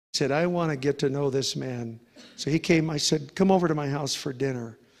said, I want to get to know this man. So he came, I said, come over to my house for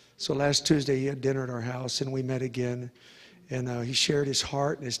dinner. So last Tuesday he had dinner at our house and we met again. And he shared his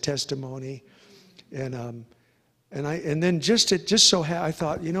heart and his testimony. And then I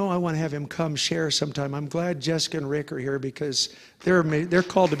thought, I want to have him come share sometime. I'm glad Jessica and Rick are here because they're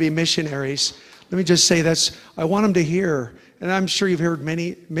called to be missionaries. Let me just say I want them to hear, and I'm sure you've heard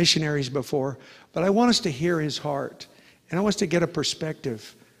many missionaries before, but I want us to hear his heart. And I want us to get a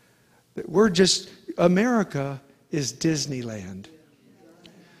perspective. That America is Disneyland.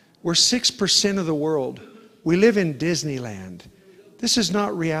 We're 6% of the world. We live in Disneyland. This is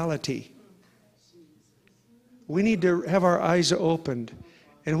not reality. We need to have our eyes opened.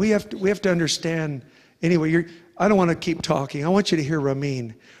 And we have to understand. Anyway, I don't want to keep talking. I want you to hear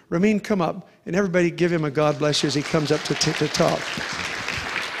Rameen. Rameen, come up. And everybody give him a God bless you as he comes up to talk.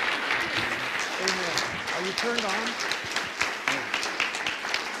 Amen. Are you turned on?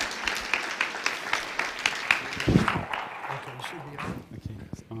 Okay, you should be on. Okay,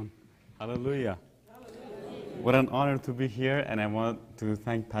 it's on. Hallelujah. What an honor to be here, and I want to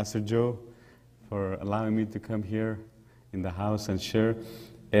thank Pastor Joe for allowing me to come here in the house and share.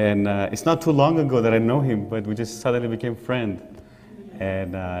 And it's not too long ago that I know him, but we just suddenly became friends.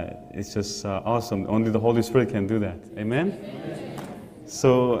 And it's just awesome. Only the Holy Spirit can do that. Amen? Amen?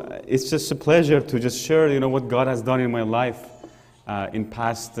 So it's just a pleasure to just share, what God has done in my life in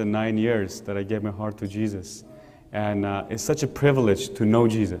past 9 years that I gave my heart to Jesus. And it's such a privilege to know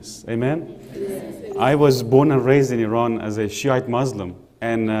Jesus. Amen? Yes. I was born and raised in Iran as a Shiite Muslim.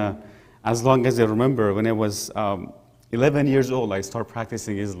 And as long as I remember, when I was 11 years old, I started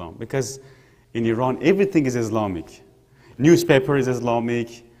practicing Islam. Because in Iran, everything is Islamic. Newspaper is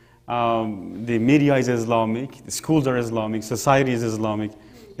Islamic, the media is Islamic, the schools are Islamic, society is Islamic.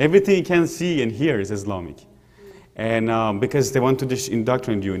 Everything you can see and hear is Islamic. And because they want to just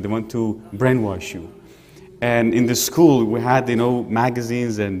indoctrinate you and they want to brainwash you. And in the school, we had,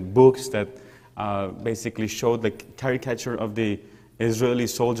 magazines and books that basically showed the caricature of the Israeli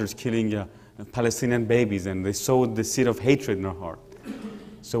soldiers killing Palestinian babies, and they sowed the seed of hatred in our heart.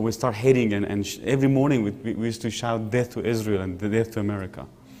 So we start hating, and every morning we used to shout death to Israel and death to America.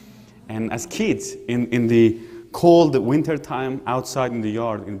 And as kids, in the cold winter time outside in the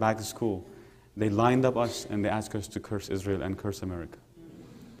yard, in back to school, they lined up us and they asked us to curse Israel and curse America.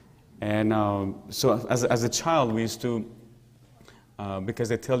 And so as a child, we used to, because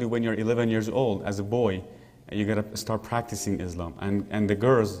they tell you when you're 11 years old, as a boy, you got to start practicing Islam. And the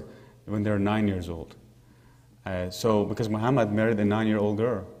girls, when they're 9 years old. So because Muhammad married a 9-year-old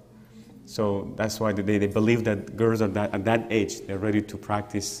girl. So that's why they believe that girls are at that age, they're ready to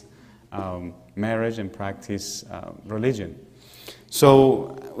practice marriage and practice religion.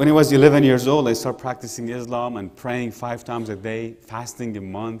 So when I was 11 years old, I started practicing Islam and praying 5 times a day, fasting a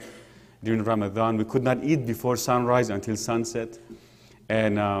month during Ramadan. We could not eat before sunrise until sunset.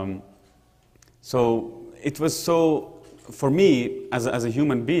 And so it was so, for me, as a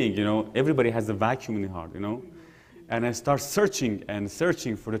human being, everybody has a vacuum in the heart, And I start searching and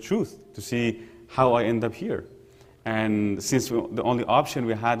searching for the truth to see how I end up here. And since the only option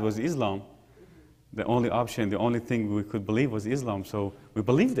we had was Islam, the only thing we could believe was Islam, so we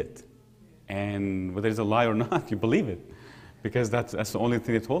believed it. And whether it's a lie or not, you believe it. Because that's the only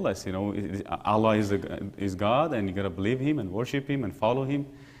thing they told us, Allah is God, and you got to believe Him and worship Him and follow Him.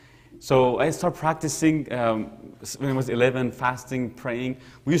 So I started practicing when I was 11, fasting, praying.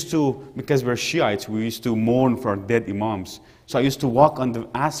 We used to, because we're Shiites, we used to mourn for our dead imams. So I used to walk on the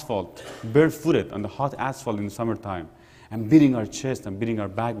asphalt, barefooted, on the hot asphalt in the summertime, and beating our chest and beating our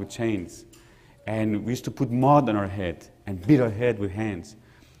back with chains. And we used to put mud on our head and beat our head with hands.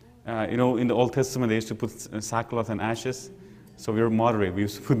 In the Old Testament, they used to put sackcloth and ashes. So we were moderate. We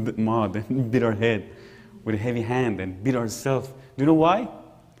used to put mud and beat our head with a heavy hand and beat ourselves. Do you know why?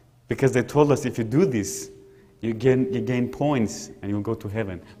 Because they told us if you do this, you gain points and you'll go to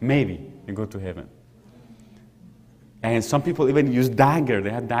heaven. Maybe you go to heaven. And some people even use dagger.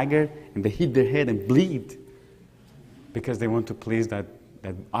 They had dagger and they hit their head and bleed because they want to please that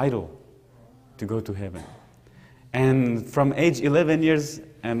idol to go to heaven. And from age 11 years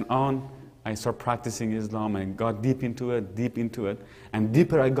and on, I started practicing Islam and got deep into it. And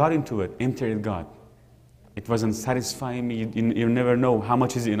deeper I got into it, emptier it got. It wasn't satisfying me. You never know how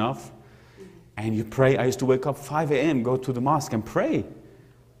much is enough. And you pray. I used to wake up 5 a.m., go to the mosque and pray.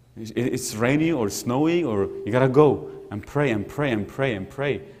 It's rainy or snowy, or you got to go and pray and pray and pray and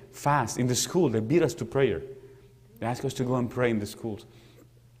pray. Fast. In the school, they beat us to prayer. They ask us to go and pray in the schools.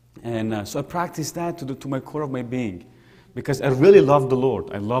 And so I practiced that to my core of my being. Because I really love the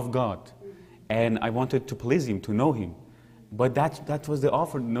Lord. I love God. And I wanted to please Him, to know Him. But that was the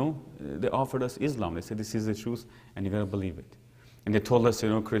offer. No, they offered us Islam. They said, this is the truth, and you got to believe it. And they told us,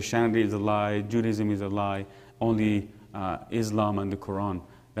 Christianity is a lie, Judaism is a lie, only Islam and the Quran,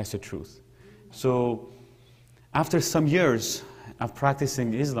 that's the truth. So after some years of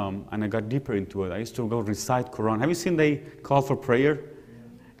practicing Islam, and I got deeper into it, I used to go recite Quran. Have you seen they call for prayer?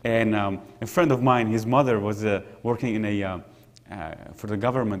 And a friend of mine, his mother was working in for the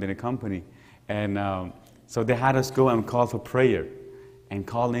government in a company. And so they had us go and call for prayer, and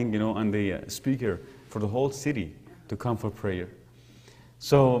calling, on the speaker for the whole city to come for prayer.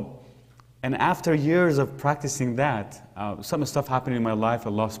 So, and after years of practicing that, some stuff happened in my life.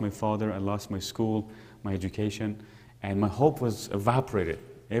 I lost my father, I lost my school, my education, and my hope was evaporated.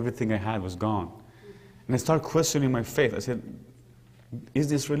 Everything I had was gone. And I started questioning my faith. I said, is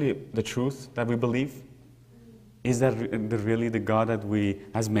this really the truth that we believe? Is that really the God that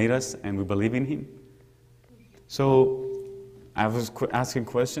has made us and we believe in Him? So I was asking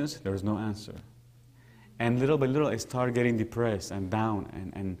questions, there was no answer. And little by little I started getting depressed and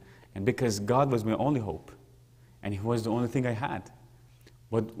down, and because God was my only hope, and He was the only thing I had.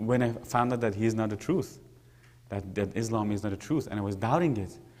 But when I found out that He is not the truth, that Islam is not the truth, and I was doubting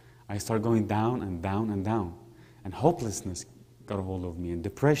it, I started going down and down and down. And hopelessness got a hold of me, and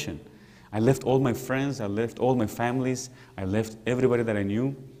depression. I left all my friends, I left all my families, I left everybody that I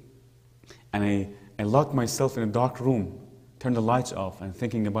knew, and I locked myself in a dark room, turned the lights off, and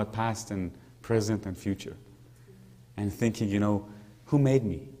thinking about past and present and future. And thinking, who made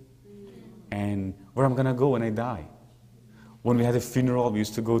me? And where I'm going to go when I die. When we had a funeral, we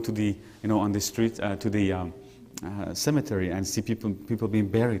used to go to the, on the street, to the cemetery and see people being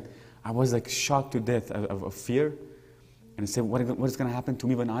buried. I was like shocked to death of fear. And I said, what is going to happen to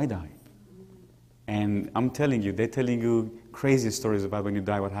me when I die? And I'm telling you, they're telling you crazy stories about when you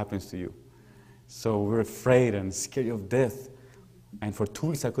die, what happens to you. So we're afraid and scared of death. And for 2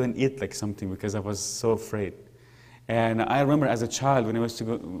 weeks I couldn't eat like something because I was so afraid. And I remember as a child when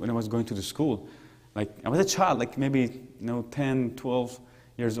I was going to the school, like I was a child, like maybe 10, 12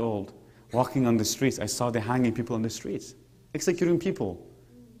 years old, walking on the streets. I saw the hanging people on the streets, executing people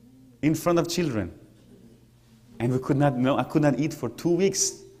in front of children. And I could not eat for 2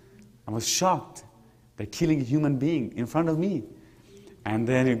 weeks. I was shocked. They're killing a human being in front of me. And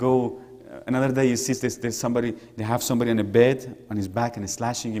then you go, another day you see they have somebody on a bed on his back and they're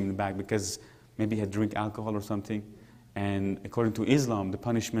slashing him in the back because maybe he had drink alcohol or something. And according to Islam, the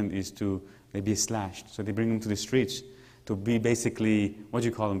punishment is to be slashed. So they bring him to the streets to be basically,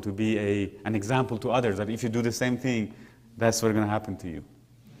 to be an example to others, that if you do the same thing, that's what's going to happen to you.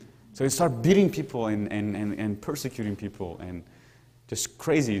 So they start beating people and persecuting people and just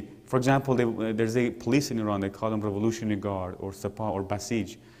crazy. For example, there's a police in Iran, they call them Revolutionary Guard or Sepah or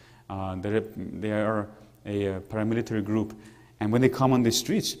Basij. They are a paramilitary group. And when they come on the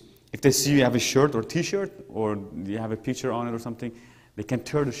streets, if they see you have a shirt or t-shirt or you have a picture on it or something, they can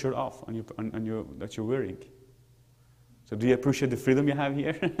tear the shirt off that you're wearing. So do you appreciate the freedom you have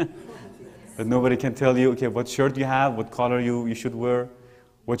here? That nobody can tell you, okay, what shirt you have, what color you should wear,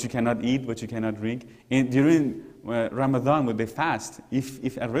 what you cannot eat, what you cannot drink. During Ramadan, when they fast,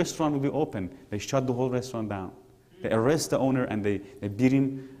 if a restaurant will be open, they shut the whole restaurant down. They arrest the owner and they beat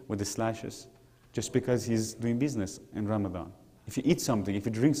him with the slashes just because he's doing business in Ramadan. If you eat something, if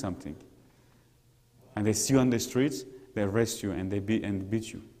you drink something, and they see you on the streets, they arrest you and they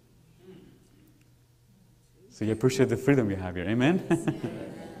beat you. So you appreciate the freedom you have here. Amen?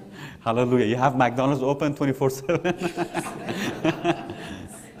 Hallelujah. You have McDonald's open 24/7.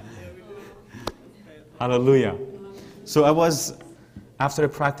 Hallelujah. So after I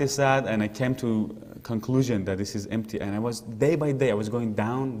practiced that and I came to conclusion that this is empty, and I was, day by day, I was going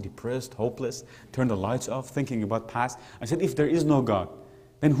down, depressed, hopeless, turned the lights off, thinking about past. I said, if there is no God,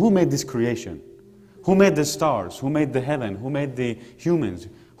 then who made this creation? Who made the stars? Who made the heaven? Who made the humans?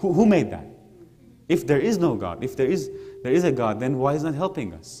 Who made that? If there is no God, if there is a God, then why is not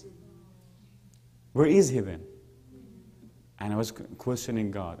helping us? Where is He then? And I was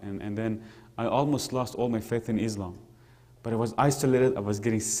questioning God, and then I almost lost all my faith in Islam. But I was isolated, I was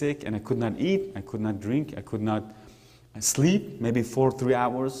getting sick, and I could not eat, I could not drink, I could not sleep, maybe 3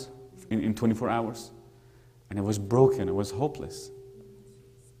 hours in 24 hours. And I was broken, I was hopeless.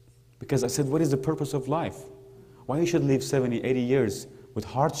 Because I said, what is the purpose of life? Why you should live 70, 80 years with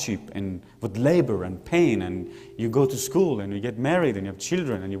hardship and with labor and pain, and you go to school and you get married and you have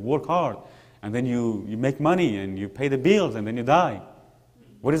children and you work hard, and then you make money and you pay the bills and then you die.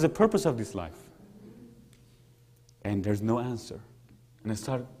 What is the purpose of this life? And there's no answer. And I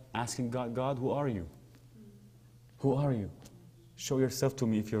started asking God, God, who are you? Who are you? Show yourself to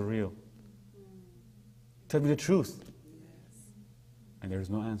me if you're real. Tell me the truth. And there is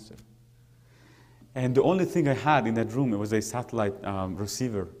no answer. And the only thing I had in that room, it was a satellite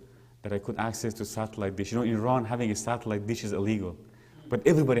receiver that I could access to satellite dish. You know, in Iran, having a satellite dish is illegal, but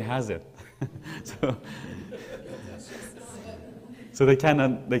everybody has it. So they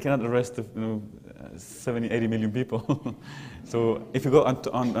cannot arrest 70, 80 million people. So if you go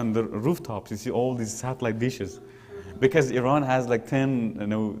on the rooftops, you see all these satellite dishes, because Iran has like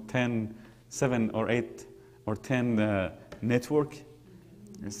 10, 7 or 8 or 10 network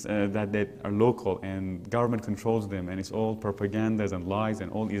that are local, and government controls them, and it's all propagandas and lies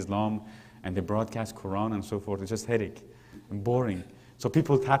and all Islam, and they broadcast Quran and so forth. It's just headache and boring. So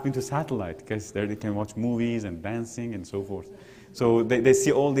people tap into satellite because there they can watch movies and dancing and so forth. So they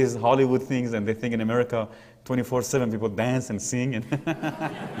see all these Hollywood things, and they think in America 24/7 people dance and sing and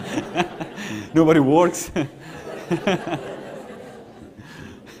nobody works.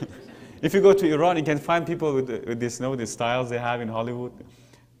 If you go to Iran, you can find people with this, the styles they have in Hollywood,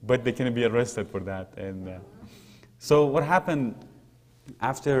 but they can be arrested for that. And so what happened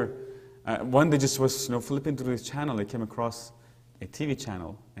after, one day just was flipping through this channel, I came across a TV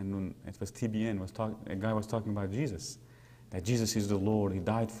channel, and it was TBN, a guy was talking about Jesus, that Jesus is the Lord, He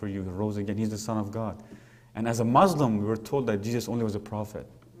died for you, He rose again, He's the Son of God. And as a Muslim, we were told that Jesus only was a prophet.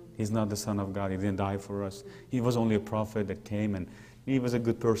 He's not the Son of God, He didn't die for us. He was only a prophet that came, and He was a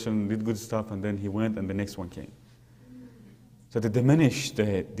good person, did good stuff, and then He went, and the next one came. So they diminished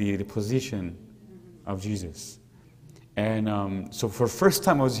the position of Jesus. And so for the first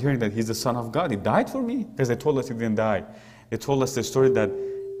time I was hearing that He's the Son of God. He died for me? Because they told us He didn't die. They told us the story that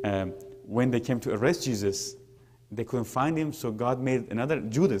when they came to arrest Jesus, they couldn't find Him, so God made another,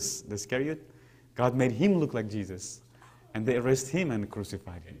 Judas, the Iscariot, God made him look like Jesus. And they arrested him and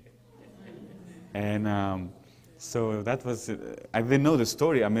crucified Him. And so that was, I didn't know the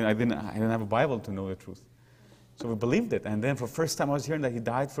story. I mean, I didn't have a Bible to know the truth. So we believed it. And then for the first time I was hearing that He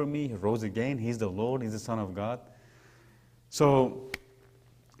died for me, He rose again, He's the Lord, He's the Son of God. So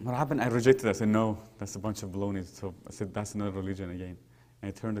what happened, I rejected it. I said, no, that's a bunch of baloney. So I said, that's another religion again. And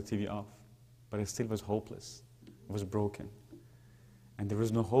I turned the TV off. But I still was hopeless. It was broken. And there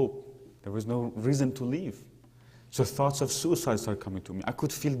was no hope. There was no reason to live. So thoughts of suicide started coming to me. I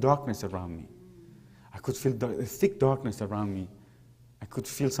could feel darkness around me. I could feel a thick darkness around me. I could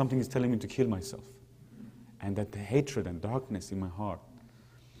feel something is telling me to kill myself. And that the hatred and darkness in my heart.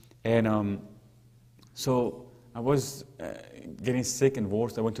 And so I was getting sick and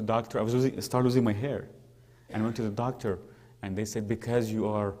worse. I went to the doctor. I started losing my hair. And I went to the doctor, and they said, because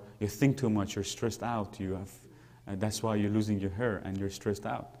you think too much, you're stressed out. That's why you're losing your hair, and you're stressed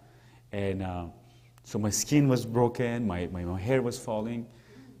out. And so my skin was broken, my hair was falling.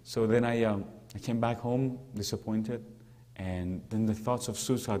 So then I came back home disappointed, and then the thoughts of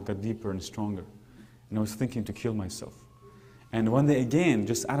suicide got deeper and stronger. And I was thinking to kill myself. And one day again,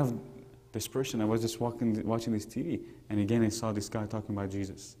 just out of desperation, I was just watching this TV, and again I saw this guy talking about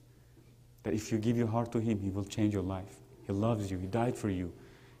Jesus. That if you give your heart to Him, He will change your life. He loves you, He died for you.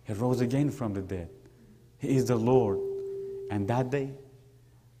 He rose again from the dead. He is the Lord. And that day,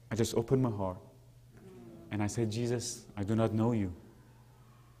 I just opened my heart, and I said, Jesus, I do not know you.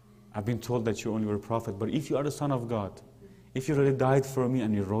 I've been told that you only were a prophet, but if you are the Son of God, if you really died for me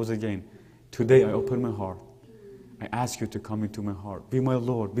and you rose again, today I open my heart. I ask you to come into my heart. Be my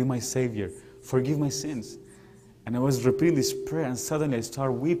Lord, be my Savior, forgive my sins. And I was repeating this prayer, and suddenly I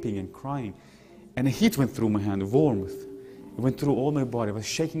started weeping and crying. And a heat went through my hand, warmth. It went through all my body. I was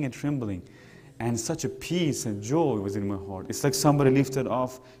shaking and trembling. And such a peace and joy was in my heart. It's like somebody lifted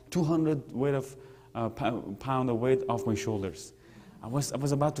off 200 pound of weight off my shoulders. I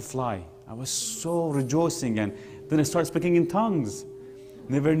was about to fly. I was so rejoicing, and then I started speaking in tongues.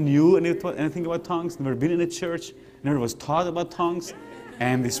 Never knew anything about tongues, never been in a church, never was taught about tongues,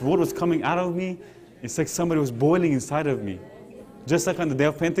 and this word was coming out of me. It's like somebody was boiling inside of me. Just like on the day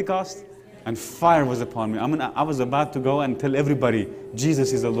of Pentecost, and fire was upon me. I was about to go and tell everybody,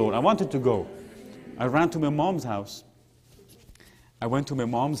 Jesus is the Lord. I wanted to go. I ran to my mom's house. I went to my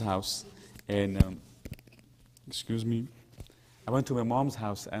mom's house, and, excuse me. I went to my mom's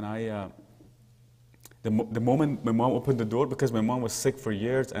house, and the moment my mom opened the door, because my mom was sick for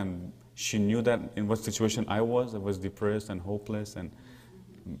years, and she knew that in what situation I was depressed and hopeless and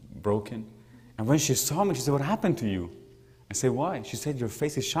broken. And when she saw me, she said, what happened to you? I said, why? She said, your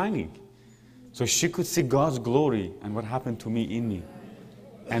face is shining. So she could see God's glory and what happened to me in me.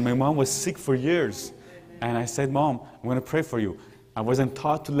 And my mom was sick for years. And I said, Mom, I'm going to pray for you. I wasn't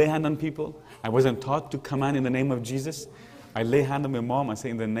taught to lay hand on people. I wasn't taught to command in the name of Jesus. I lay hand on my mom. I say,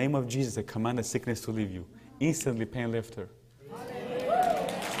 in the name of Jesus, I command the sickness to leave you. Instantly, pain left her.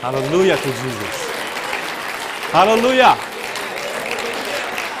 Hallelujah to Jesus. Hallelujah.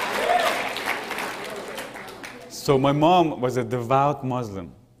 So my mom was a devout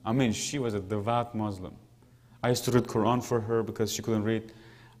Muslim. I mean, she was a devout Muslim. I used to read Quran for her because she couldn't read.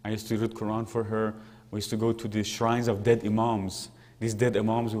 I used to read Quran for her. We used to go to the shrines of dead imams. These dead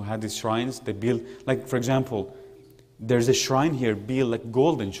imams who had these shrines, they built, like for example, there's a shrine here, built like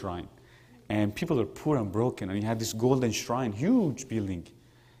golden shrine. And people are poor and broken, and you had this golden shrine, huge building,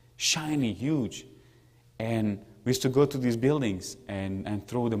 shiny, huge. And we used to go to these buildings and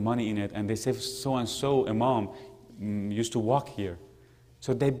throw the money in it, and they say so-and-so imam used to walk here.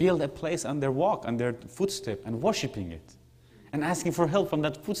 So they build a place on their walk, on their footstep, and worshiping it, and asking for help from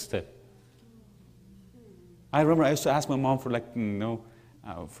that footstep. I remember I used to ask my mom for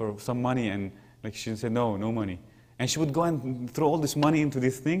for some money, and like she said, no money. And she would go and throw all this money into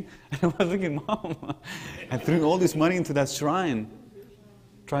this thing. And I was thinking, Mom, I threw all this money into that shrine,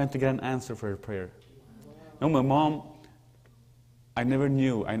 trying to get an answer for her prayer. No, my mom, I never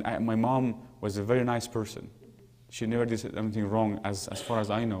knew. My mom was a very nice person. She never did anything wrong as far as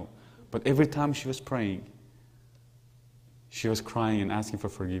I know. But every time she was praying, she was crying and asking for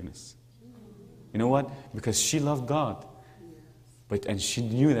forgiveness. You know what? Because she loved God. And she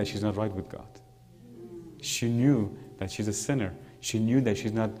knew that she's not right with God. She knew that she's a sinner. She knew that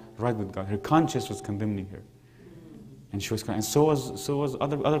she's not right with God. Her conscience was condemning her. And she was crying. And so was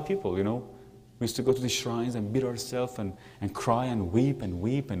other people, you know. We used to go to the shrines and beat ourselves and cry and weep and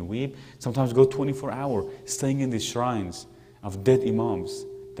weep and weep. Sometimes go 24 hours staying in these shrines of dead imams.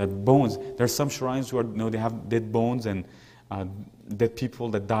 That bones. There are some shrines where they have dead bones and dead people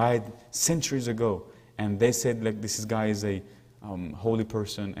that died centuries ago. And they said, like, this guy is a holy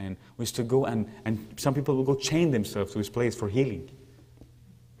person. And we used to go and some people would go chain themselves to his place for healing.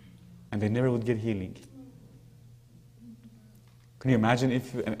 And they never would get healing. Can you imagine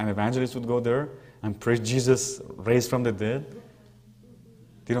if an evangelist would go there and preach Jesus raised from the dead?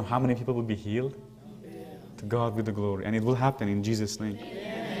 Do you know how many people would be healed? Amen. To God be the glory. And it will happen in Jesus' name.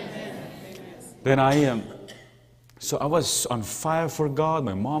 Amen. Then so I was on fire for God.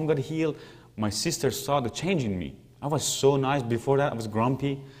 My mom got healed. My sister saw the change in me. I was so nice. Before that, I was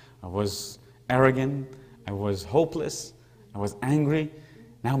grumpy. I was arrogant. I was hopeless. I was angry.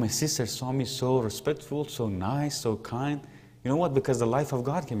 Now my sister saw me so respectful, so nice, so kind. You know what? Because the life of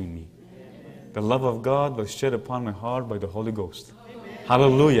God came in me. Amen. The love of God was shed upon my heart by the Holy Ghost. Amen.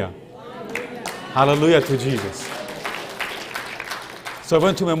 Hallelujah. Hallelujah. Hallelujah to Jesus. So I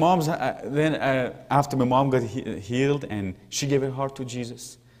went to my mom's, after my mom got healed and she gave her heart to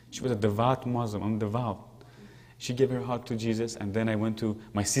Jesus. She was a devout Muslim, I'm devout. She gave her heart to Jesus, and then I went to,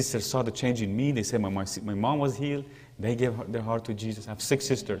 my sister saw the change in me. They said my mom was healed. They gave their heart to Jesus. I have 6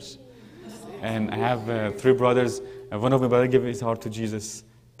 sisters. And I have 3 brothers. One of my brothers gave his heart to Jesus.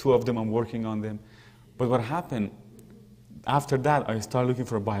 2 of them, I'm working on them. But what happened, after that, I started looking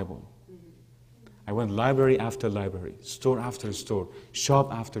for a Bible. I went library after library, store after store,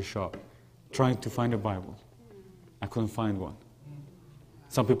 shop after shop, trying to find a Bible. I couldn't find one.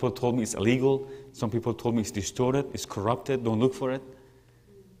 Some people told me it's illegal. Some people told me it's distorted, it's corrupted, don't look for it.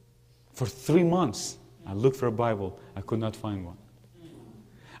 For 3 months, I looked for a Bible. I could not find one.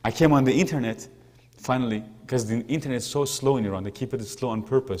 I came on the internet, finally, because the internet is so slow in Iran. They keep it slow on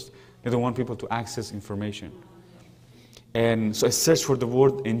purpose. They don't want people to access information. And so I searched for the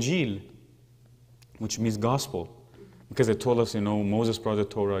word Injil, which means gospel. Because they told us, Moses brought the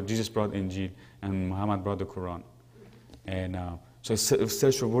Torah, Jesus brought Injil, and Muhammad brought the Quran. And so I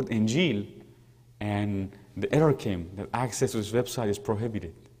searched for the word Injil, and the error came that access to this website is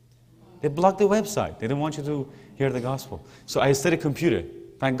prohibited. They blocked the website. They didn't want you to hear the gospel. So I studied computer.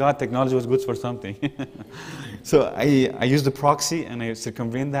 Thank God technology was good for something. So I used the proxy and I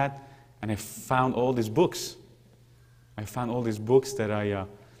circumvented that, and I found all these books. I found all these books that I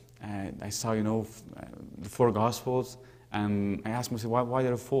saw, the 4 Gospels, and I asked myself, why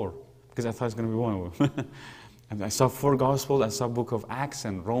there are 4? Because I thought it's going to be one of them. And I saw 4 Gospels, I saw book of Acts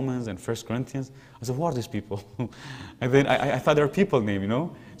and Romans and 1 Corinthians. I said, what are these people? And then I thought they were people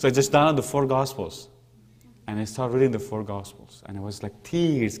names, So I just downloaded the 4 Gospels. And I started reading the 4 Gospels. And it was like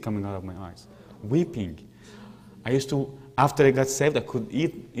tears coming out of my eyes, weeping. I used to, after I got saved, I could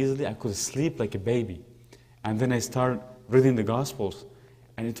eat easily, I could sleep like a baby. And then I started reading the Gospels.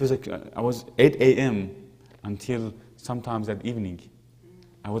 And it was like, I was 8 a.m. until sometimes that evening.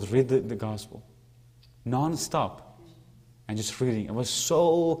 I would read the Gospel, non-stop, and just reading. I was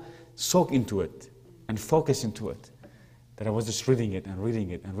so soaked into it and focused into it that I was just reading it and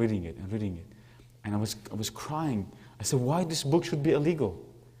reading it and reading it and reading it. And I was crying. I said, why this book should be illegal?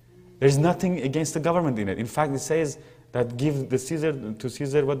 There's nothing against the government in it. In fact, it says that give to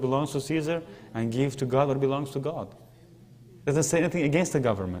Caesar what belongs to Caesar and give to God what belongs to God. It doesn't say anything against the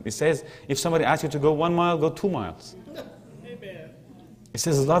government. It says, if somebody asks you to go 1 mile, go 2 miles. It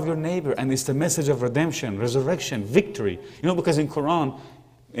says, love your neighbor, and it's the message of redemption, resurrection, victory. You know, because in Quran,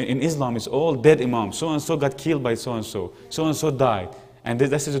 in Islam, it's all dead imams. So-and-so got killed by so-and-so. So-and-so died. And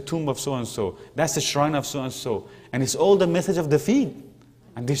this is the tomb of so-and-so. That's the shrine of so-and-so. And it's all the message of defeat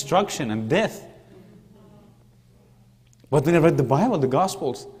and destruction and death. But when I read the Bible, the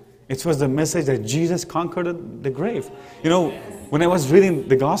Gospels, it was the message that Jesus conquered the grave. You know, when I was reading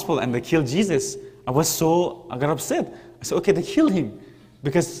the Gospel and they killed Jesus, I got upset. I said, okay, they killed him.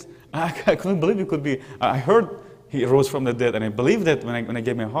 Because I couldn't believe it could be. I heard he rose from the dead, and I believed that when I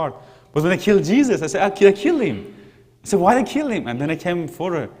gave my heart. But when I killed Jesus, I said, I killed him. I said, why did I kill him? And then I came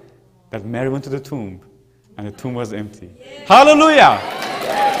forward that Mary went to the tomb, and the tomb was empty. Yeah. Hallelujah!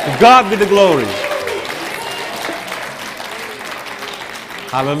 To God be the glory.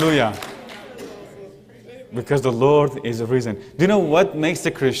 Hallelujah. Because the Lord is the reason. Do you know what makes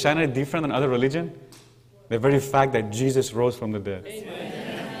the Christianity different than other religion? The very fact that Jesus rose from the dead.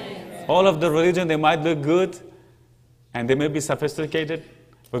 Amen. All of the religion, they might look good, and they may be sophisticated,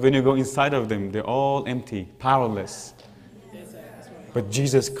 but when you go inside of them, they're all empty, powerless. But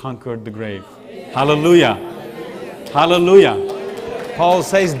Jesus conquered the grave. Hallelujah. Hallelujah. Paul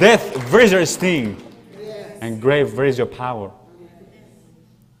says, death, where is your sting? And grave, where is your power?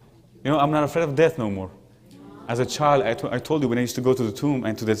 You know, I'm not afraid of death no more. As a child, I told you when I used to go to the tomb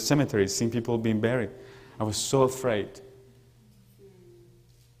and to the cemetery, seeing people being buried, I was so afraid.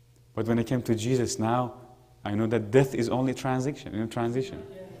 But when I came to Jesus now, I know that death is only transition. You know, transition.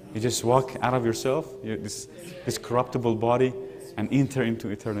 You just walk out of yourself, this corruptible body, and enter into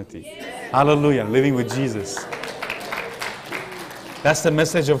eternity. Hallelujah, living with Jesus. That's the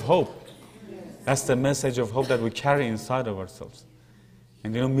message of hope. That's the message of hope that we carry inside of ourselves.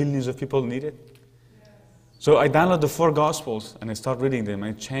 And you know, millions of people need it. So I downloaded the 4 Gospels and I started reading them,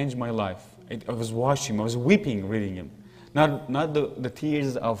 and it changed my life. I was watching, I was weeping reading them. Not the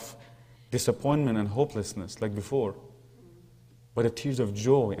tears of disappointment and hopelessness like before, but the tears of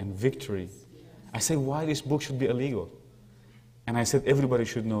joy and victory. I said, why this book should be illegal? And I said, everybody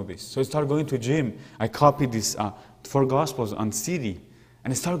should know this. So I started going to gym. I copied these 4 Gospels on CD.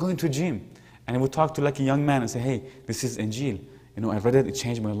 And I started going to gym. And I would talk to like a young man and say, hey, this is Injil. You know, I read it, it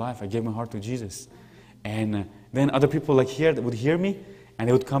changed my life. I gave my heart to Jesus. And then other people like here that would hear me, and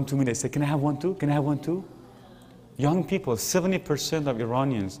they would come to me, they say, can I have one too? Can I have one too? Young people, 70% of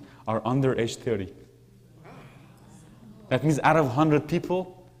Iranians are under age 30. That means out of 100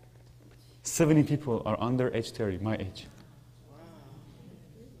 people, 70 people are under age 30, my age.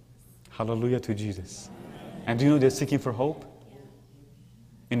 Hallelujah to Jesus. And do you know they're seeking for hope?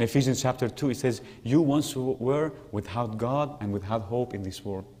 In Ephesians chapter 2, it says, you once were without God and without hope in this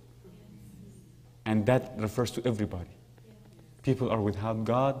world. And that refers to everybody. People are without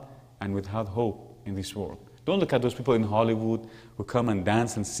God and without hope in this world. Don't look at those people in Hollywood who come and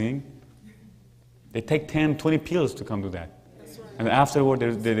dance and sing. They take 10, 20 pills to come to that. Right. And afterward,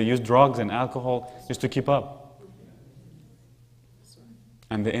 they use drugs and alcohol just to keep up. Right.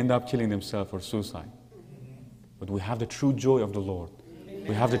 And they end up killing themselves or suicide. But we have the true joy of the Lord. Amen.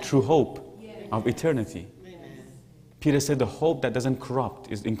 We have the true hope of eternity. Amen. Peter said the hope that doesn't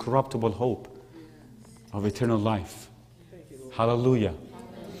corrupt is incorruptible hope of eternal life. Hallelujah.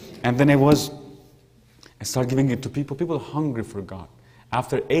 And then I started giving it to people. People are hungry for God.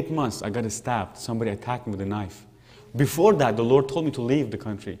 After 8 months, I got stabbed. Somebody attacked me with a knife. Before that, the Lord told me to leave the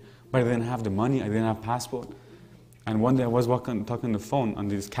country. But I didn't have the money. I didn't have a passport. And one day I was talking on the phone on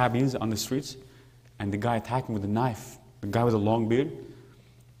these cabins on the streets. And the guy attacked me with a knife. The guy with a long beard.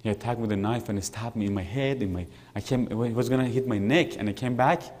 He attacked me with a knife and he stabbed me in my head. He was going to hit my neck. And I came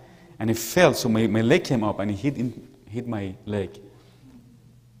back and it fell. So my leg came up and he hit my leg.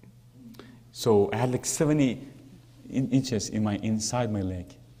 So I had like 70 inches inside my leg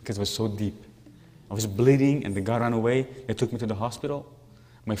because it was so deep. I was bleeding and the guy ran away. They took me to the hospital.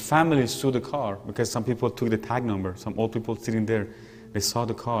 My family sued the car because some people took the tag number. Some old people sitting there, they saw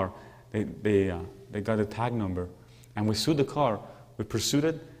the car. They got the tag number. And we sued the car. We pursued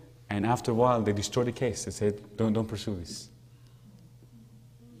it. And after a while, they destroyed the case. They said, don't pursue this.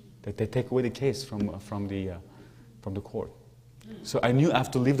 That they take away the case from the court. So I knew I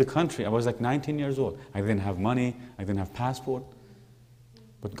have to leave the country. I was like 19 years old. I didn't have money. I didn't have passport.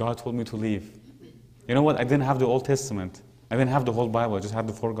 But God told me to leave. You know what? I didn't have the Old Testament. I didn't have the whole Bible. I just had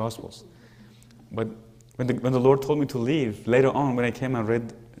the 4 Gospels. But when the Lord told me to leave, later on when I came and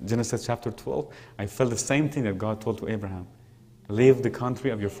read Genesis chapter 12, I felt the same thing that God told to Abraham. Leave the country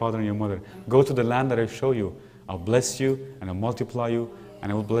of your father and your mother. Go to the land that I show you. I'll bless you and I'll multiply you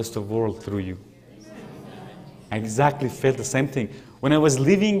and I will bless the world through you. I exactly felt the same thing. When I was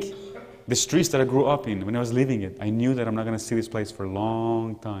leaving the streets that I grew up in, when I was leaving it, I knew that I'm not going to see this place for a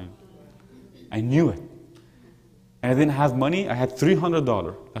long time. I knew it. And I didn't have money. I had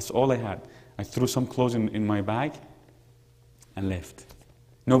 $300. That's all I had. I threw some clothes in my bag and left.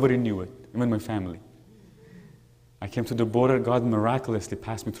 Nobody knew it, even my family. I came to the border. God miraculously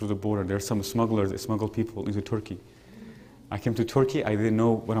passed me through the border. There are some smugglers that smuggle people into Turkey. I came to Turkey. I didn't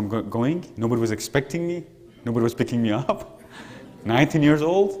know where I'm going. Nobody was expecting me. Nobody was picking me up. 19 years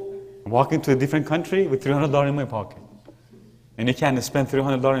old, walking to a different country with $300 in my pocket. And you can't spend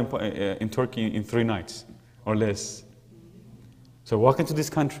 $300 in Turkey in 3 nights or less. So I walk into this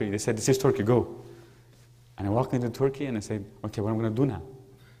country. They said, this is Turkey, go. And I walked into Turkey and I said, okay, what am I going to do now?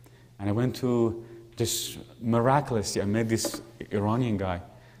 And I went to, just miraculously, I met this Iranian guy.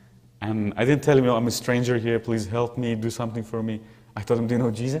 And I didn't tell him, I'm a stranger here, please help me, do something for me. I told him, do you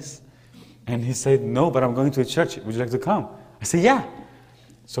know Jesus? And he said, no, but I'm going to a church. Would you like to come? I said, yeah.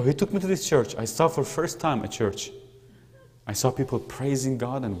 So he took me to this church. I saw for the first time a church. I saw people praising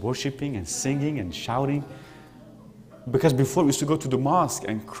God and worshiping and singing and shouting. Because before we used to go to the mosque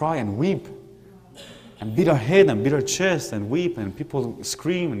and cry and weep and beat our head and beat our chest and weep and people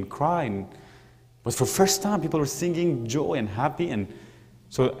scream and cry. But for the first time, people were singing joy and happy. And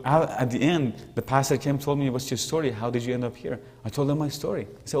so at the end, the pastor came and told me, what's your story? How did you end up here? I told him my story.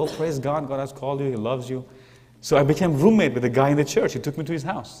 He said, oh, praise God. God has called you. He loves you. So I became roommate with a guy in the church. He took me to his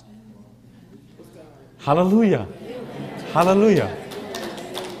house. Hallelujah. Hallelujah.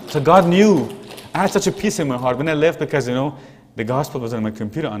 So God knew. I had such a peace in my heart. When I left, because, the gospel was on my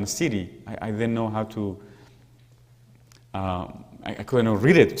computer on the CD. I didn't know how to, I couldn't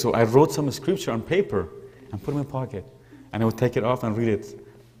read it. So I wrote some scripture on paper and put it in my pocket. And I would take it off and read it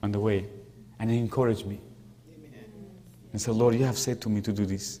on the way. And he encouraged me. And said, Lord, you have said to me to do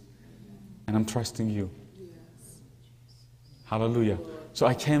this. And I'm trusting you. Hallelujah. So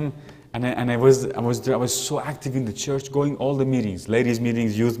I came and I was there. I was so active in the church, going all the meetings, ladies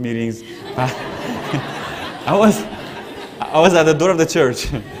meetings, youth meetings. I was at the door of the church.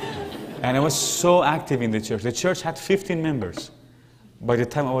 And I was so active in the church. The church had 15 members. By the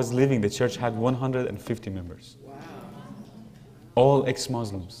time I was leaving, the church had 150 members. All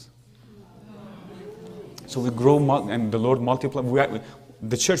ex-Muslims. So we grow, and the Lord multiplied.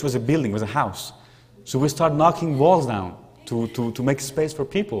 The church was a building, was a house. So we start knocking walls down to make space for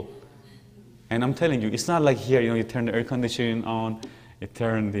people. And I'm telling you, it's not like here, you turn the air conditioning on, you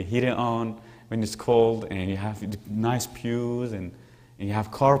turn the heating on when it's cold, and you have nice pews, and you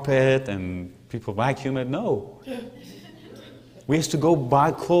have carpet, and people vacuum it. No. We used to go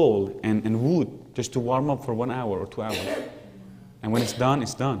buy coal and wood just to warm up for 1 hour or 2 hours. And when it's done,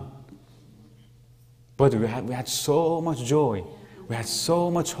 it's done. But we had so much joy. We had so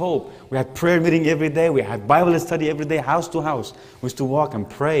much hope. We had prayer meeting every day. We had Bible study every day, house to house. We used to walk and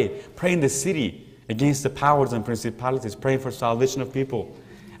pray in the city against the powers and principalities, praying for salvation of people.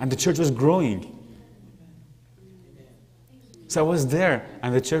 And the church was growing. So I was there,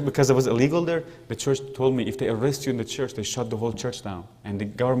 and the church, because I was illegal there, the church told me if they arrest you in the church, they shut the whole church down. And the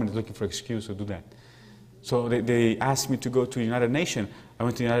government is looking for an excuse to do that. So they asked me to go to United Nations. I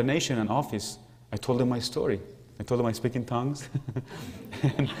went to United Nations, an office. I told them my story. I told them I speak in tongues.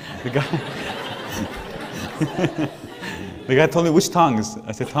 And the guy told me, which tongues?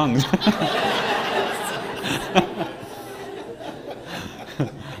 I said, tongues.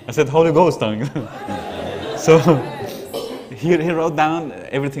 I said, Holy Ghost tongues. So he wrote down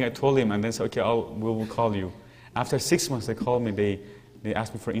everything I told him, and then said, okay, we'll call you. After 6 months, they called me. They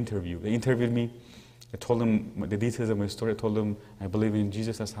asked me for an interview. They interviewed me. I told them the details of my story. I told them I believe in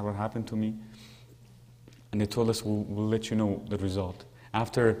Jesus. That's how it happened to me. And they told us, we'll let you know the result.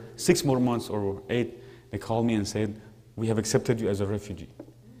 After 6 more months or 8, they called me and said, we have accepted you as a refugee.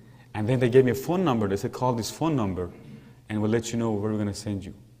 And then they gave me a phone number. They said, call this phone number, and we'll let you know where we're going to send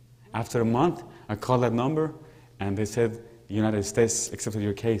you. After a month, I called that number, and they said, the United States accepted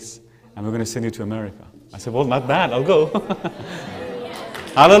your case, and we're going to send you to America. I said, well, not bad. I'll go.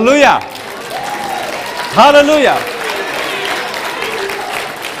 Hallelujah. Hallelujah.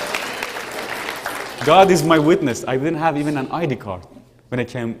 God is my witness. I didn't have even an ID card when I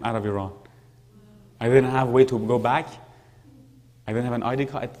came out of Iran. I didn't have a way to go back. I didn't have an ID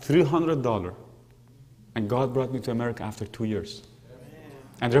card. I had $300. And God brought me to America after 2 years.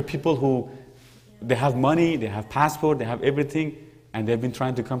 And there are people who, they have money, they have passport, they have everything, and they've been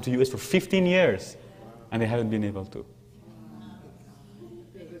trying to come to the U.S. for 15 years, and they haven't been able to.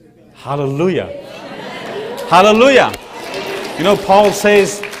 Hallelujah. Hallelujah.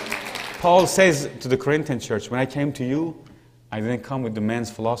 Paul says to the Corinthian church, when I came to you, I didn't come with the man's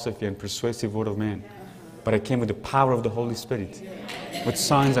philosophy and persuasive word of man. but I came with the power of the Holy Spirit, with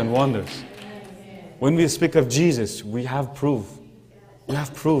signs and wonders. When we speak of Jesus, we have proof. We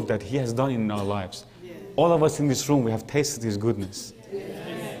have proof that He has done in our lives. All of us in this room, we have tasted His goodness.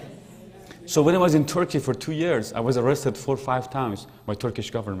 So when I was in Turkey for 2 years, I was arrested 4 or 5 times by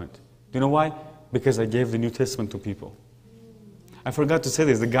Turkish government. Do you know why? Because I gave the New Testament to people. I forgot to say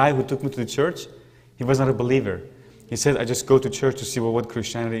this. The guy who took me to the church, he was not a believer. He said, I just go to church to see what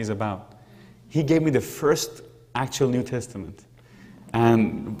Christianity is about. He gave me the first actual New Testament.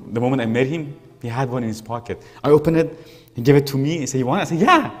 And the moment I met him, he had one in his pocket. I opened it, he gave it to me, he said, you want it? I said,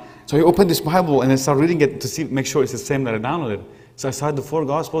 yeah. So I opened this Bible and I started reading it to make sure it's the same that I downloaded. So I saw the 4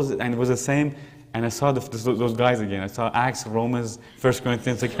 Gospels and it was the same. And I saw those guys again. I saw Acts, Romans, 1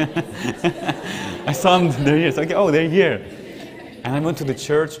 Corinthians again. I saw them, they're here. So okay, oh, they're here. And I went to the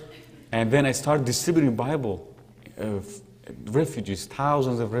church and then I started distributing Bible. Refugees,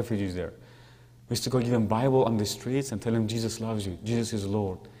 thousands of refugees there. We used to go give them Bible on the streets and tell them Jesus loves you, Jesus is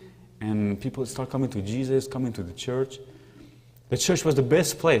Lord. And people start coming to Jesus, coming to the church. The church was the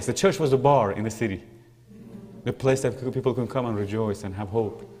best place. The church was the bar in the city. The place that people can come and rejoice and have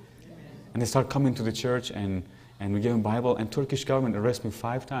hope. And they start coming to the church and we give them Bible. And Turkish government arrested me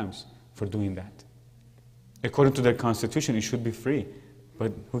 5 times for doing that. According to their constitution, it should be free.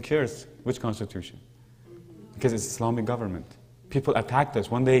 But who cares which constitution? Because it's Islamic government. People attacked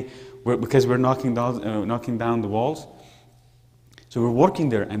us. One day, because we're knocking down the walls. So we're working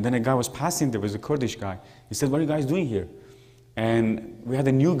there, and then a guy was passing there, was a Kurdish guy. He said, what are you guys doing here? And we had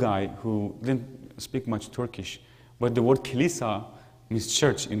a new guy who didn't speak much Turkish, but the word kilisa means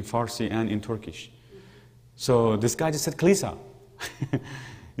church in Farsi and in Turkish. So this guy just said, kilisa.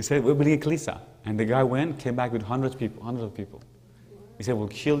 He said, we're building a kilisa. And the guy came back with hundreds of people. He said, we'll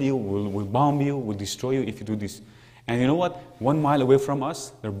kill you, we'll bomb you, we'll destroy you if you do this. And you know what? 1 mile away from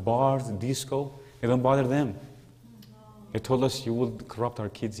us, there are bars, disco. They don't bother them. They told us, you will corrupt our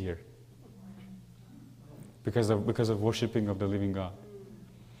kids here. Because of worshiping of the living God.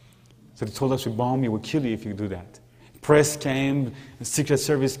 So they told us, we'll bomb you, we'll kill you if you do that. Press came, the Secret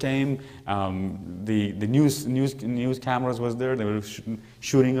Service came, the news cameras was there, they were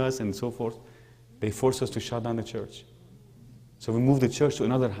shooting us and so forth. They forced us to shut down the church. So we moved the church to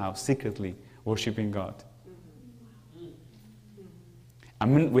another house, secretly, worshiping God. I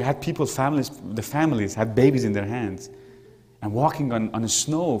mean, we had people, the families had babies in their hands and walking on the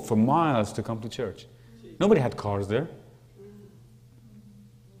snow for miles to come to church. Nobody had cars there.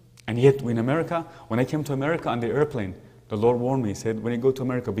 And yet, in America, when I came to America on the airplane, the Lord warned me. He said, when you go to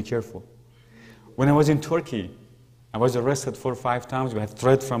America, be careful. When I was in Turkey, I was arrested 4 or 5 times. We had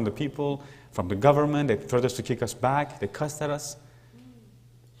threats from the people, from the government. They threatened us to kick us back. They cussed at us.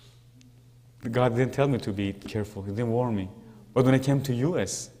 God didn't tell me to be careful. He didn't warn me. But when I came to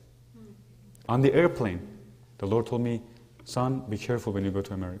U.S., on the airplane, the Lord told me, son, be careful when you go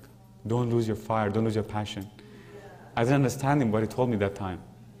to America. Don't lose your fire. Don't lose your passion. I didn't understand him, but he told me that time.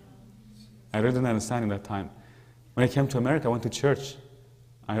 I really didn't understand him that time. When I came to America, I went to church.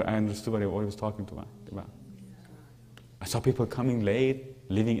 I understood what he was talking about. I saw people coming late,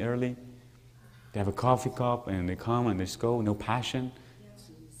 leaving early. They have a coffee cup and they come and they just go, no passion.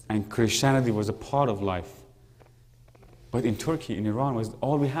 And Christianity was a part of life. But in Turkey, in Iran, was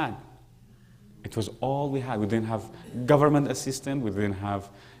all we had. It was all we had. We didn't have government assistance. We didn't have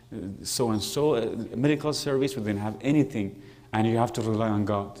so-and-so medical service. We didn't have anything. And you have to rely on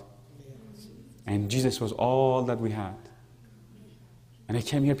God. And Jesus was all that we had. And I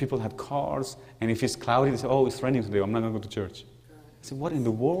came here, people had cars. And if it's cloudy, they say, oh, it's raining today. I'm not going to go to church. I said, what in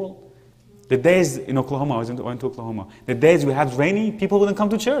the world? The days in Oklahoma, I went to Oklahoma. The days we had raining, people wouldn't come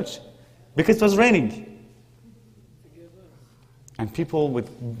to church. Because it was raining. And people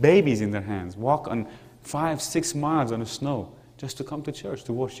with babies in their hands walk on 5-6 miles on the snow just to come to church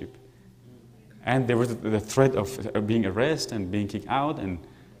to worship. And there was the threat of being arrested and being kicked out,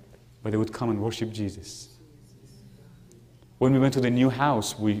 but they would come and worship Jesus. When we went to the new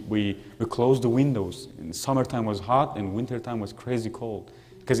house, we closed the windows. In summertime was hot and wintertime was crazy cold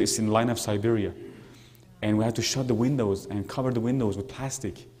because it's in the line of Siberia. And we had to shut the windows and cover the windows with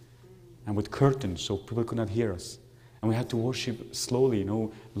plastic and with curtains so people could not hear us. And we had to worship slowly,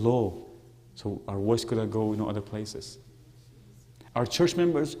 low, so our voice could not go, other places. Our church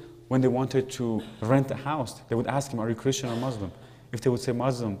members, when they wanted to rent a house, they would ask him, are you Christian or Muslim? If they would say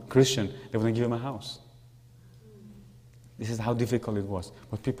Muslim, Christian, they wouldn't give him a house. This is how difficult it was.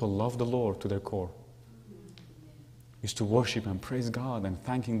 But people loved the Lord to their core. Used to worship and praise God and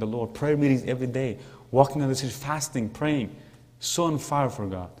thanking the Lord. Prayer meetings every day, walking on the street, fasting, praying, so on fire for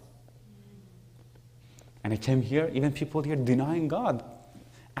God. And I came here, even people here denying God,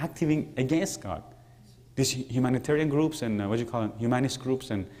 acting against God. These humanitarian groups and what do you call them? Humanist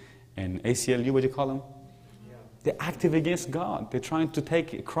groups and ACLU, what do you call them? Yeah. They're active against God. They're trying to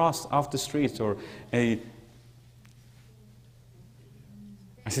take a cross off the streets or a...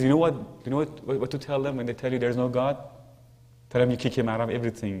 I said, you know what to tell them when they tell you there's no God? Tell them you kick him out of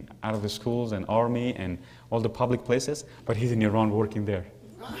everything, out of the schools and army and all the public places, but he's in Iran working there.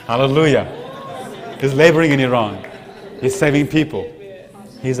 Hallelujah. He's laboring in Iran. He's saving people.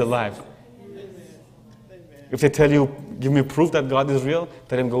 He's alive. If they tell you, give me proof that God is real,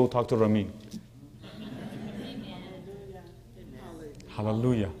 tell them go talk to Rameen.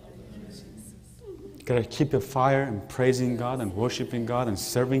 Hallelujah. You gotta keep a fire and praising God and worshiping God and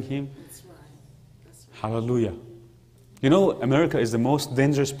serving Him. Hallelujah. You know, America is the most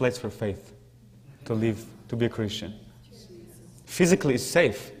dangerous place for faith to live, to be a Christian. Physically it's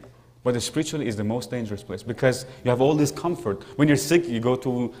safe, but spiritually is the most dangerous place because you have all this comfort. When you're sick, you go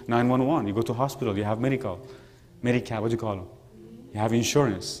to 911, you go to hospital, you have Medicare, what do you call them? You have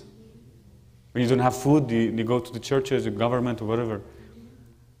insurance. When you don't have food, you go to the churches, the government, or whatever.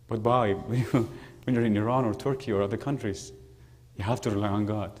 But boy, when you're in Iran or Turkey or other countries, you have to rely on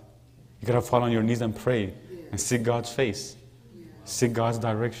God. You got to fall on your knees and pray and seek God's face, seek God's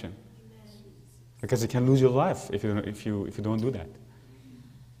direction. Because you can lose your life if you don't do that.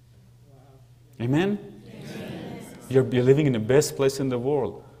 Amen? You're living in the best place in the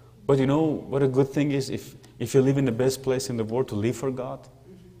world. But you know what a good thing is if you live in the best place in the world to live for God,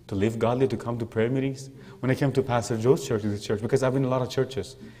 to live godly, to come to prayer meetings. When I came to Pastor Joe's church, because I've been in a lot of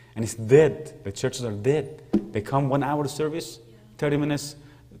churches, and it's dead. The churches are dead. They come 1 hour service, 30 minutes,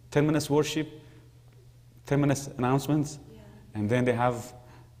 10 minutes worship, 10 minutes announcements, and then they have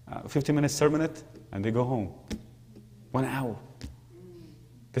 15 minutes sermon, and they go home. 1 hour.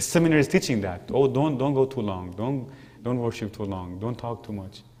 The seminary is teaching that. Oh, don't go too long. Don't worship too long. Don't talk too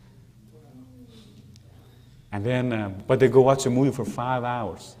much. And then, but they go watch a movie for 5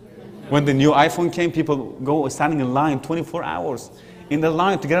 hours. When the new iPhone came, people go standing in line 24 hours in the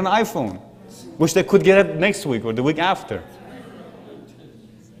line to get an iPhone, which they could get it next week or the week after.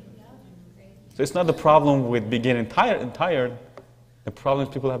 So it's not the problem with being getting tired. The problem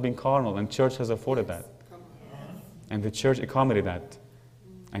is people have been carnal, and church has afforded that. And the church accommodated that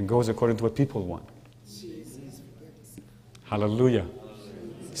and goes according to what people want. Hallelujah.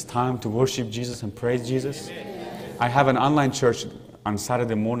 It's time to worship Jesus and praise Jesus. I have an online church on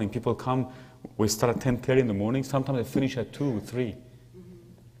Saturday morning. People come, we start at 10:30 in the morning. Sometimes they finish at 2, 3.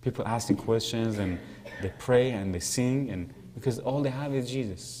 People asking questions and they pray and they sing, and because all they have is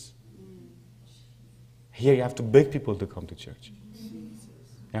Jesus. Here you have to beg people to come to church.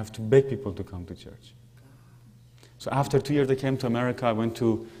 You have to beg people to come to church. So after 2 years I came to America. I went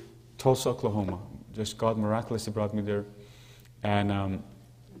to Tulsa, Oklahoma. Just God miraculously brought me there. And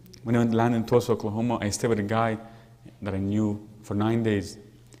when I landed in Tulsa, Oklahoma, I stayed with a guy that I knew for 9 days.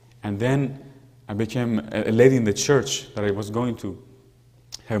 And then I became a lady in the church that I was going to.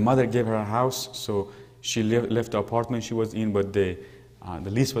 Her mother gave her a house, so she left the apartment she was in, but the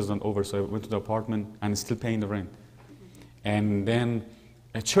lease was not over, so I went to the apartment and still paying the rent. And then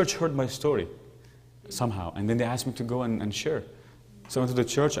a church heard my story somehow, and then they asked me to go and share. So I went to the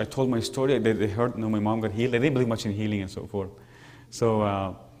church, I told my story. They heard, my mom got healed. They didn't believe much in healing and so forth. So,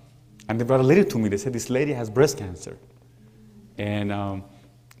 and they brought a lady to me. They said, this lady has breast cancer. And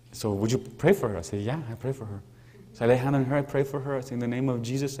so would you pray for her? I said, yeah, I pray for her. So I lay hand on her, I pray for her. I said, in the name of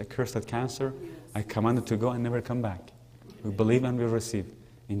Jesus, I curse that cancer. I command it to go and never come back. We believe and we receive.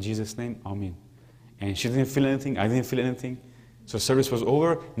 In Jesus' name, amen. And she didn't feel anything. I didn't feel anything. So service was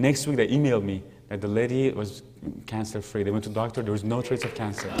over. Next week, they emailed me that the lady was cancer-free. They went to the doctor. There was no trace of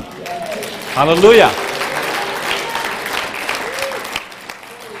cancer. Hallelujah.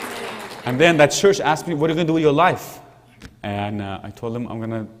 And then that church asked me, what are you going to do with your life? And I told them, I'm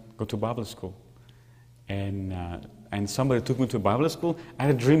going to go to Bible school. And somebody took me to Bible school. I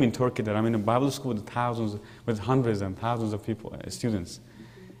had a dream in Turkey that I'm in a Bible school with hundreds and thousands of people, students.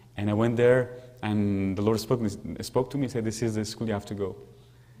 And I went there, and the Lord spoke to me and said, this is the school you have to go.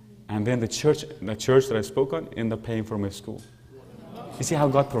 And then the church that I spoke on ended up paying for my school. You see how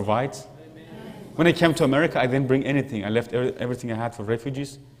God provides? When I came to America, I didn't bring anything. I left everything I had for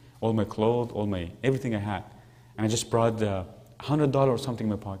refugees, all my clothes, everything I had. And I just brought $100 or something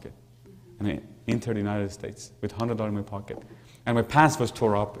in my pocket. And I entered the United States with $100 in my pocket. And my pants was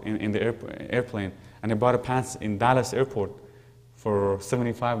tore up in the airplane. And I bought a pants in Dallas airport for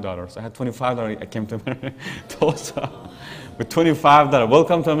 $75. I had $25. I came to America, Tulsa, with $25.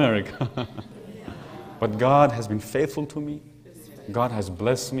 Welcome to America. But God has been faithful to me. God has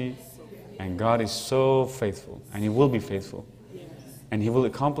blessed me. And God is so faithful. And He will be faithful. and He will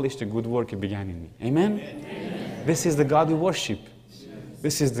accomplish the good work He began in me. Amen? Amen. This is the God we worship.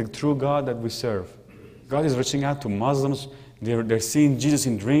 This is the true God that we serve. God is reaching out to Muslims. They're seeing Jesus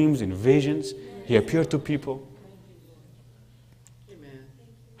in dreams, in visions. He appeared to people. Amen.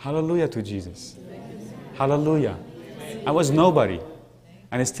 Hallelujah to Jesus. Hallelujah. I was nobody,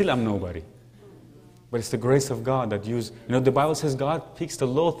 and I still am nobody. But it's the grace of God that the Bible says God picks the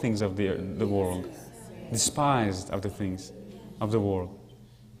low things of the world, despised of the things of the world,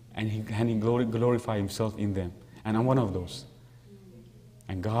 and He glorify Himself in them. And I'm one of those.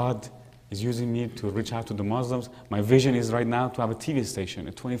 And God is using me to reach out to the Muslims. My vision is right now to have a TV station,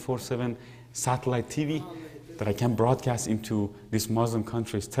 a 24/7 satellite TV that I can broadcast into these Muslim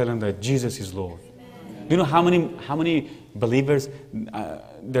countries, telling them that Jesus is Lord. Do you know how many believers?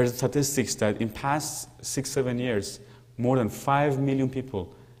 There's statistics that in past 6-7 years, more than 5 million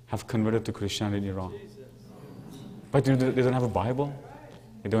people have converted to Christianity in Iran. But they don't have a Bible.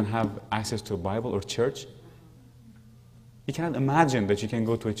 They don't have access to a Bible or church. You cannot imagine that you can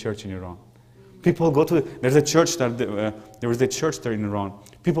go to a church in Iran. People go to there's a church there was a church there in Iran.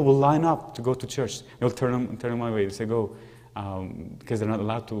 People will line up to go to church. They'll turn them away. They say go because they're not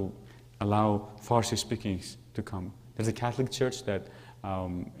allowed to allow Farsi speakings to come. There's a Catholic church that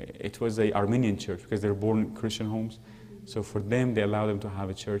it was an Armenian church because they're born in Christian homes. So for them, they allow them to have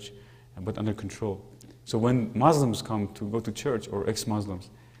a church, but under control. So when Muslims come to go to church, or ex-Muslims,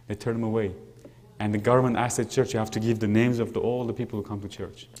 they turn them away. And the government asks the church, you have to give the names of all the people who come to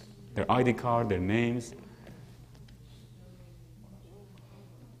church. Their ID card, their names.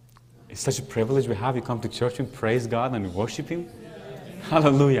 It's such a privilege we have. You come to church and praise God and worship Him.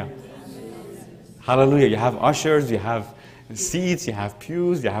 Hallelujah. Hallelujah. You have ushers, you have seats, you have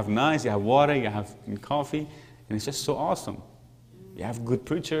pews, you have nice, you have water, you have coffee. And it's just so awesome. You have good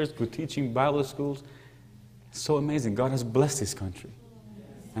preachers, good teaching, Bible schools. It's so amazing. God has blessed this country.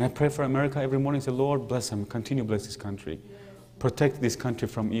 And I pray for America every morning. Say, Lord, bless them. Continue to bless this country. Protect this country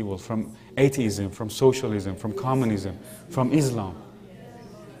from evil, from atheism, from socialism, from communism, from Islam.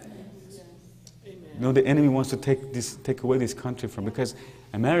 The enemy wants to take away this country from, because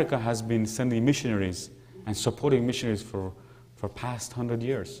America has been sending missionaries and supporting missionaries for past 100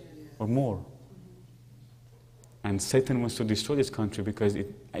 years or more. And Satan wants to destroy this country because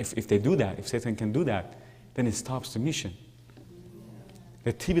if they do that, if Satan can do that, then it stops the mission.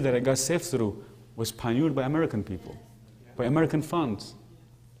 The TV that I got saved through was pioneered by American people, by American funds.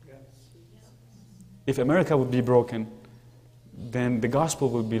 If America would be broken, then the gospel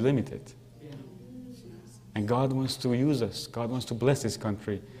would be limited. And God wants to use us. God wants to bless this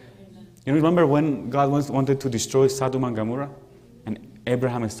country. You remember when God wanted to destroy Sodom and Gomorrah, and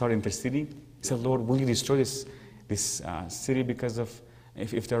Abraham started interceding? He said, Lord, will you destroy this city because of,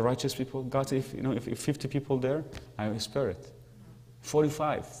 if they're righteous people? God said, if 50 people there, I will spare it.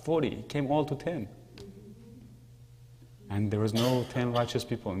 45, 40, it came all to 10. And there was no 10 righteous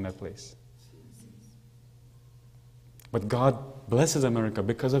people in that place. But God blesses America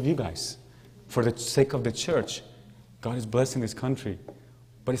because of you guys. For the sake of the church, God is blessing this country.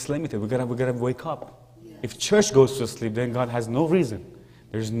 But it's limited. We gotta wake up. If church goes to sleep, then God has no reason.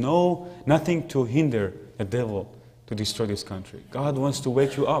 There's nothing to hinder the devil to destroy this country. God wants to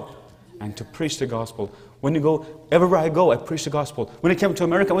wake you up and to preach the gospel. When you go, everywhere I go, I preach the gospel. When I came to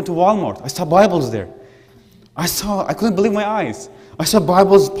America, I went to Walmart. I saw Bibles there. I couldn't believe my eyes. I saw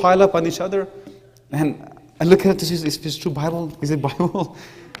Bibles pile up on each other. And I look at it, is this true Bible? Is it Bible?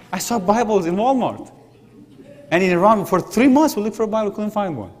 I saw Bibles in Walmart. And in Iran, for 3 months, we looked for a Bible, couldn't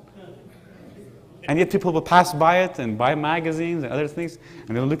find one. And yet people will pass by it and buy magazines and other things,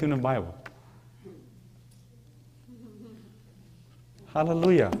 and they'll look in the Bible.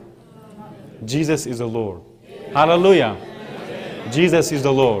 Hallelujah. Jesus is the Lord. Hallelujah. Jesus is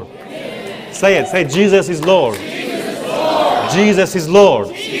the Lord. Say it. Say, Jesus is Lord. Jesus is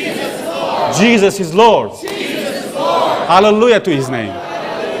Lord. Jesus is Lord. Hallelujah to His name.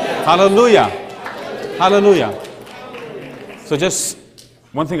 Hallelujah. Hallelujah. So just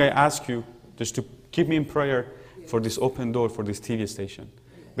one thing I ask you, just to keep me in prayer for this open door for this TV station.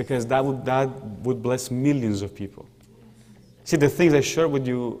 Because that would bless millions of people. See, the things I shared with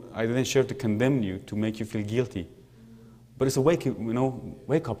you, I didn't share to condemn you, to make you feel guilty. But it's a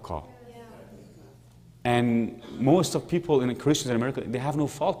wake-up call. And most of people Christians in America, they have no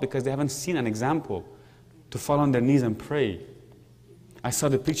fault because they haven't seen an example to fall on their knees and pray. I saw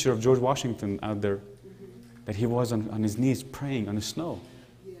the picture of George Washington out there, that he was on his knees praying on the snow.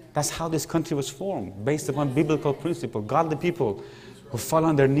 That's how this country was formed, based upon biblical principle. Godly people who fall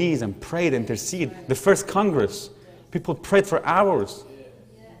on their knees and prayed and intercede. The first Congress, people prayed for hours.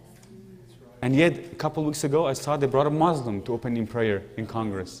 And yet, a couple of weeks ago, I saw they brought a Muslim to open in prayer in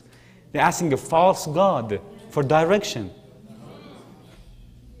Congress. They're asking a false God for direction.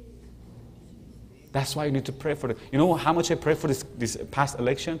 That's why you need to pray for it. You know how much I prayed for this past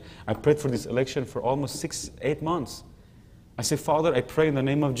election? I prayed for this election for almost 6-8 months. I said, Father, I pray in the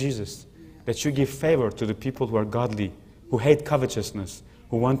name of Jesus that you give favor to the people who are godly, who hate covetousness,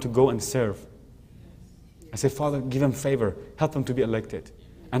 who want to go and serve. I said, Father, give them favor. Help them to be elected.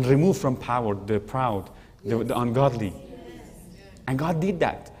 And remove from power the proud, the ungodly. And God did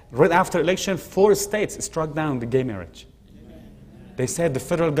that. Right after election, 4 states struck down the gay marriage. They said the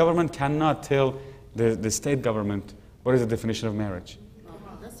federal government cannot tell the state government what is the definition of marriage.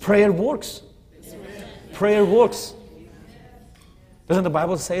 Prayer works. Prayer works. Doesn't the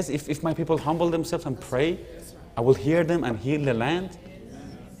Bible say, if my people humble themselves and pray, I will hear them and heal the land?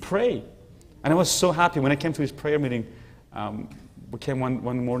 Pray. And I was so happy when I came to this prayer meeting. We came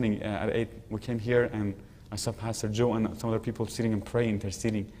one morning at 8. We came here and I saw Pastor Joe and some other people sitting and praying,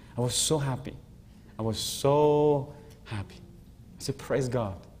 interceding. I was so happy. I was so happy. I said, praise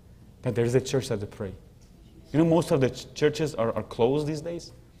God that there is a church that they pray. You know, most of the churches are closed these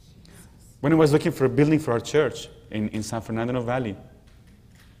days. When I was looking for a building for our church in San Fernando Valley,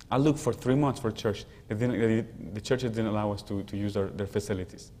 I looked for 3 months for a church. The churches didn't allow us to use their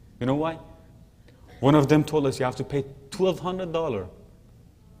facilities. You know why? One of them told us you have to pay $1,200.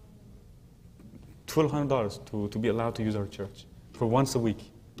 $1,200 to be allowed to use our church for once a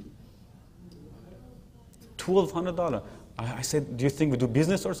week. $1,200. I said, do you think we do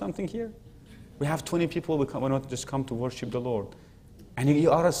business or something here? We have 20 people, why not just come to worship the Lord? And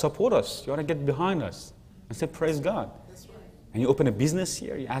you ought to support us. You ought to get behind us and say, praise God. That's right. And you open a business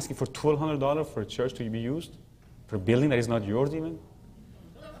here, you're asking for $1,200 for a church to be used? For a building that is not yours even?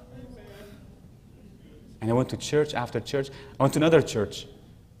 And I went to church after church. I went to another church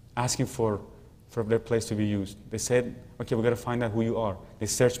asking for their place to be used. They said, okay, we've got to find out who you are. They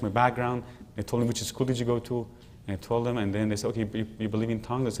searched my background. They told me which school did you go to. And I told them, and then they said, okay, you believe in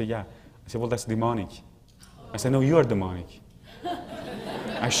tongues? I said, yeah. I said, well, that's demonic. I said, no, you are demonic.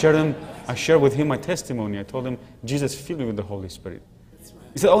 I shared with him my testimony. I told him, Jesus filled me with the Holy Spirit.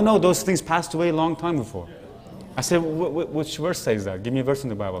 He said, oh no, those things passed away a long time before. I said, which verse says that? Give me a verse in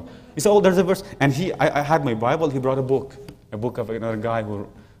the Bible. He said, oh, there's a verse. And I had my Bible. He brought a book of another guy who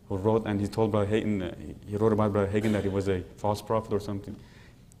wrote, and he told Brother Hagin, he wrote about Brother Hagin that he was a false prophet or something.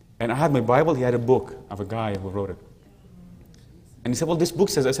 And I had my Bible. He had a book of a guy who wrote it. And he said, well, this book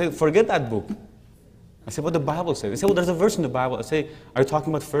says. I said, forget that book. I said, what the Bible says. He said, well, there's a verse in the Bible. I say, are you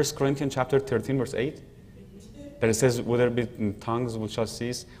talking about 1 Corinthians chapter 13, verse 8? That it says, whether it be in tongues will shall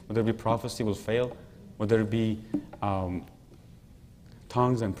cease, whether it be prophecy will fail, whether it be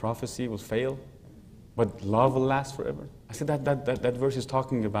tongues and prophecy will fail, but love will last forever. I said, that verse is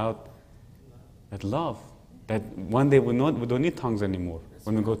talking about that love, that one day we don't need tongues anymore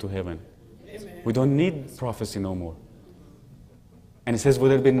when we go to heaven. Amen. We don't need prophecy no more. And it says,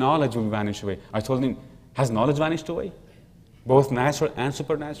 whether it be knowledge will vanish away. I told him, has knowledge vanished away? Both natural and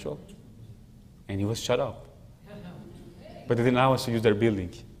supernatural? And he was shut up. But they didn't allow us to use their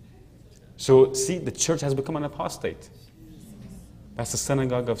building. So, see, the church has become an apostate. That's the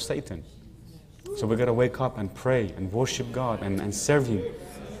synagogue of Satan. So we got to wake up and pray and worship God and serve Him.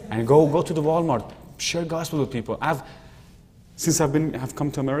 And go to the Walmart, share gospel with people. Since I've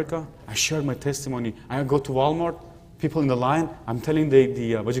come to America, I shared my testimony. I go to Walmart, people in the line, I'm telling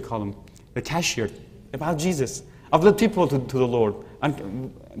the cashier about Jesus. I've led people to the Lord.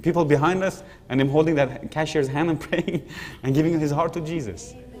 And people behind us, and I'm holding that cashier's hand and praying and giving his heart to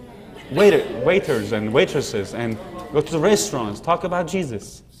Jesus. Waiters and waitresses, and go to the restaurants, talk about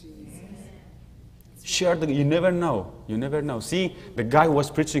Jesus. Share you never know. You never know. See, the guy who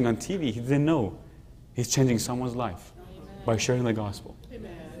was preaching on TV, he didn't know he's changing someone's life by sharing the gospel.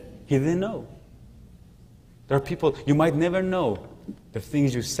 He didn't know. There are people, you might never know the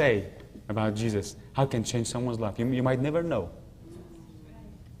things you say about Jesus, how it can change someone's life. You might never know.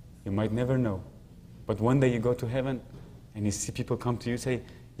 You might never know. But one day you go to heaven and you see people come to you and say,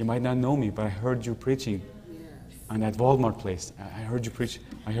 you might not know me, but I heard you preaching on that Walmart place. I heard you preach.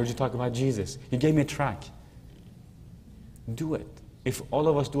 I heard you talk about Jesus. You gave me a track. Do it. If all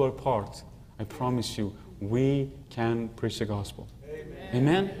of us do our part, I promise you, we can preach the gospel.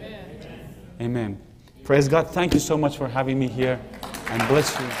 Amen? Amen? Amen. Praise God. Thank you so much for having me here. And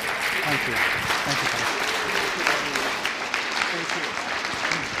bless you. Thank you. Thank you, Pastor. Thank you.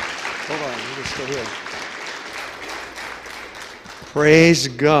 Hold on. You're still here. Praise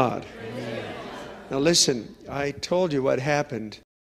God. Now listen, I told you what happened.